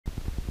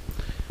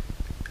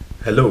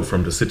Hello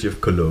from the city of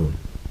Cologne.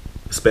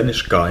 A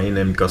Spanish guy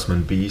named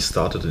gusmanb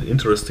started an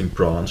interesting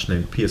branch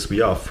named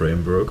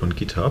PSVRFramework on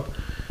GitHub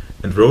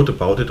and wrote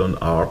about it on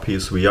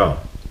RPSVR.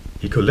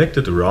 He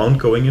collected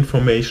around-going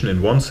information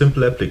in one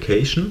simple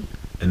application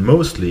and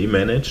mostly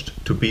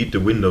managed to beat the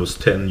Windows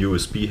 10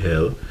 USB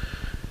hell.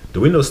 The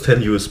Windows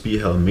 10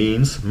 USB hell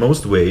means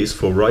most ways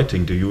for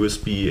writing the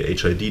USB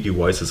HID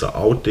devices are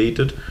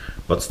outdated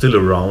but still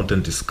around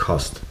and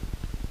discussed.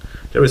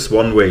 There is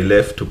one way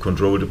left to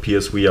control the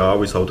PSVR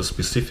without a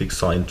specific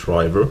signed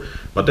driver,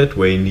 but that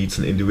way needs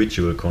an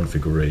individual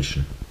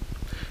configuration.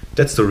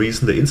 That's the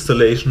reason the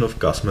installation of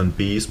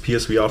gusmanb's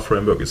PSVR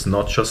framework is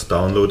not just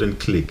download and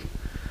click.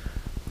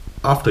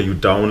 After you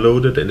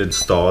downloaded and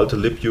installed the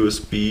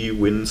libusb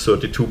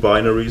win32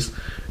 binaries,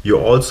 you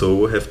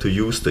also have to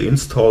use the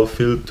install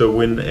filter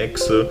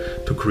win.exe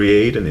to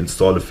create and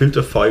install a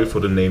filter file for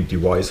the named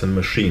device and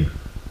machine.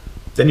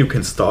 Then you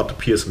can start the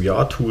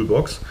PSVR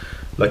toolbox,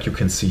 like you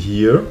can see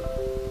here,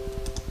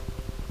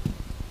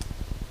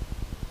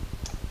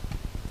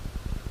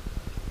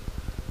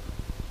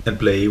 and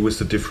play with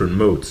the different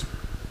modes.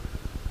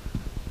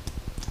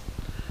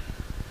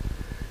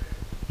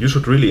 You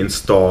should really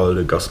install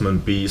the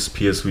gusmanb's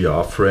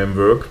PSVR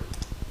framework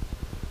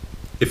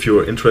if you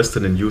are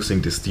interested in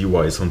using this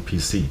device on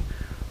PC.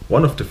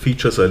 One of the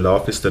features I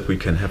love is that we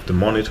can have the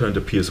monitor and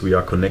the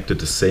PSVR connected at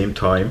the same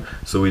time,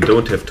 so we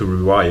don't have to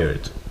rewire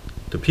it.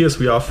 The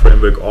PSVR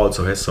framework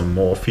also has some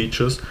more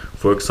features,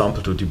 for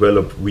example to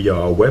develop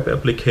VR web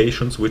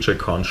applications, which I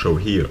can't show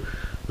here.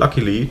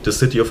 Luckily, the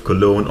city of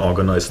Cologne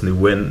organized an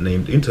event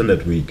named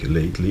Internet Week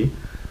lately.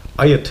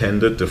 I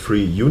attended the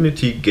free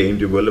Unity game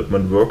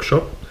development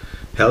workshop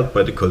held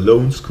by the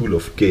Cologne School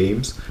of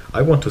Games.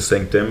 I want to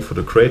thank them for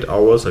the great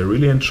hours I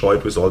really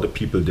enjoyed with all the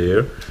people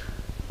there.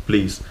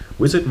 Please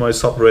visit my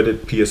subreddit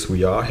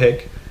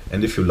PSVRHack,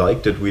 and if you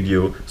liked that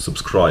video,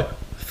 subscribe.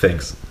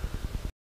 Thanks.